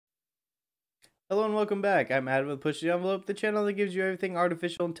Hello and welcome back. I'm Adam with Push the Envelope, the channel that gives you everything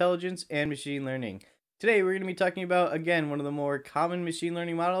artificial intelligence and machine learning. Today we're going to be talking about, again, one of the more common machine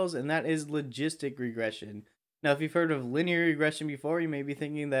learning models, and that is logistic regression. Now, if you've heard of linear regression before, you may be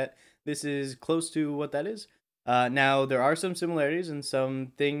thinking that this is close to what that is. Now, there are some similarities and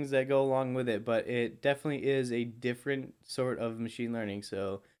some things that go along with it, but it definitely is a different sort of machine learning.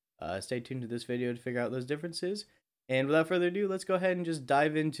 So stay tuned to this video to figure out those differences. And without further ado, let's go ahead and just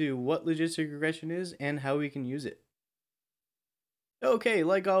dive into what logistic regression is and how we can use it. Okay,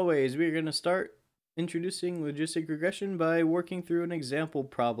 like always, we're going to start introducing logistic regression by working through an example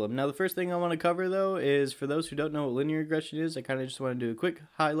problem. Now, the first thing I want to cover, though, is for those who don't know what linear regression is, I kind of just want to do a quick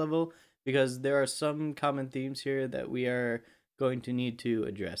high level because there are some common themes here that we are going to need to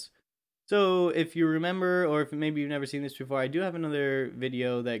address. So if you remember, or if maybe you've never seen this before, I do have another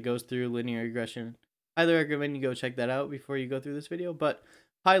video that goes through linear regression. Highly recommend you go check that out before you go through this video. But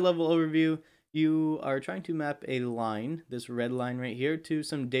high level overview, you are trying to map a line, this red line right here, to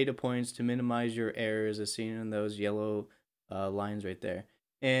some data points to minimize your errors as seen in those yellow lines right there.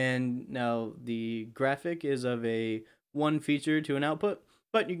 And now the graphic is of a one feature to an output,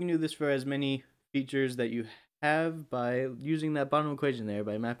 but you can do this for as many features that you have by using that bottom equation there,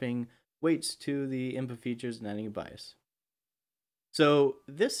 by mapping weights to the input features and adding a bias. So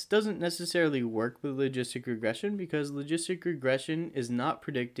this doesn't necessarily work with logistic regression because logistic regression is not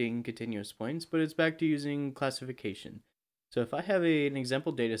predicting continuous points, but it's back to using classification. So if I have an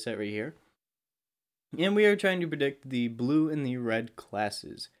example data set right here, and we are trying to predict the blue and the red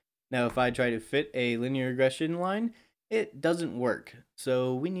classes. Now if I try to fit a linear regression line, it doesn't work.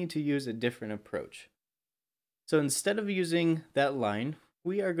 So we need to use a different approach. So instead of using that line,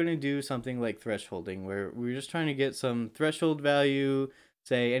 we are going to do something like thresholding, where we're just trying to get some threshold value.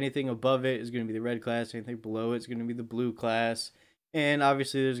 Say anything above it is going to be the red class, anything below it is going to be the blue class. And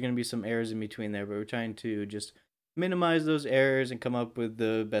obviously there's going to be some errors in between there, but we're trying to just minimize those errors and come up with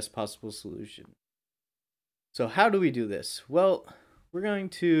the best possible solution. So how do we do this? Well, we're going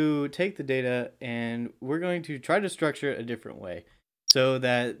to take the data and we're going to try to structure it a different way so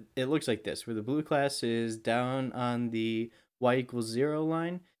that it looks like this, where the blue class is down on the y equals 0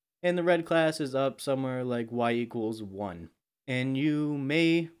 line, and the red class is up somewhere like y equals 1. And you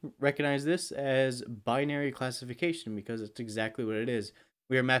may recognize this as binary classification because it's exactly what it is.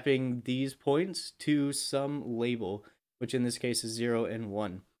 We are mapping these points to some label, which in this case is 0 and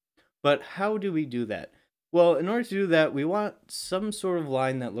 1. But how do we do that? Well, in order to do that, we want some sort of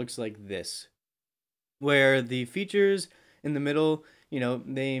line that looks like this, where the features in the middle,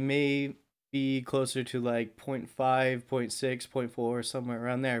 they may be closer to like 0.5, 0.6, 0.4, somewhere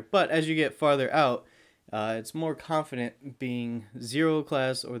around there. But as you get farther out, it's more confident being 0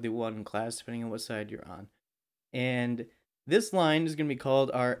 class or the 1 class, depending on what side you're on. And this line is going to be called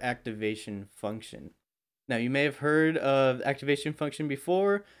our activation function. Now, you may have heard of activation function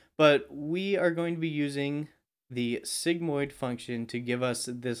before, but we are going to be using the sigmoid function to give us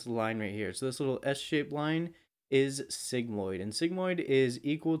this line right here. So this little S-shaped line is sigmoid, and sigmoid is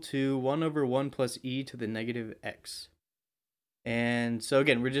equal to 1 over 1 plus e to the negative x. And so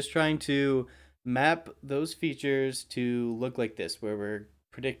again, we're just trying to map those features to look like this, where we're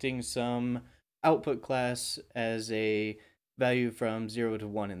predicting some output class as a value from 0 to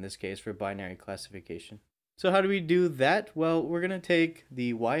 1 in this case for binary classification. So how do we do that? Well, we're going to take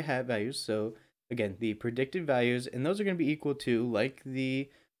the y hat values, so again, the predicted values, and those are going to be equal to, like the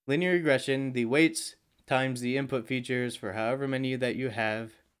linear regression, the weights times the input features for however many that you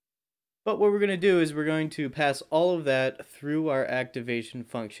have. But what we're going to do is we're going to pass all of that through our activation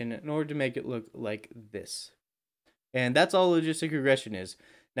function in order to make it look like this. And that's all logistic regression is.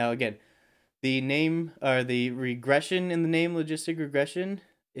 Now again, the name, or the regression in the name logistic regression,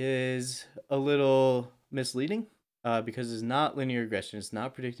 is a little misleading because it's not linear regression. It's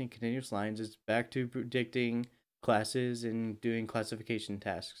not predicting continuous lines. It's back to predicting classes and doing classification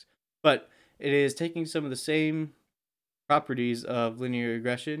tasks. But it is taking some of the same properties of linear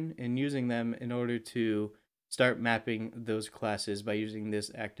regression and using them in order to start mapping those classes by using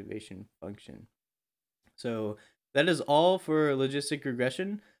this activation function. So that is all for logistic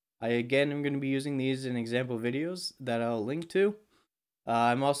regression. I again am going to be using these in example videos that I'll link to.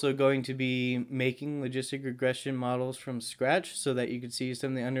 I'm also going to be making logistic regression models from scratch so that you can see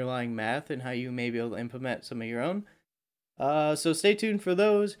some of the underlying math and how you may be able to implement some of your own. So stay tuned for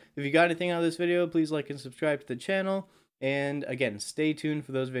those. If you got anything out of this video, please like and subscribe to the channel. And again, stay tuned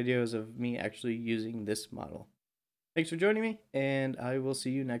for those videos of me actually using this model. Thanks for joining me, and I will see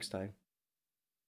you next time.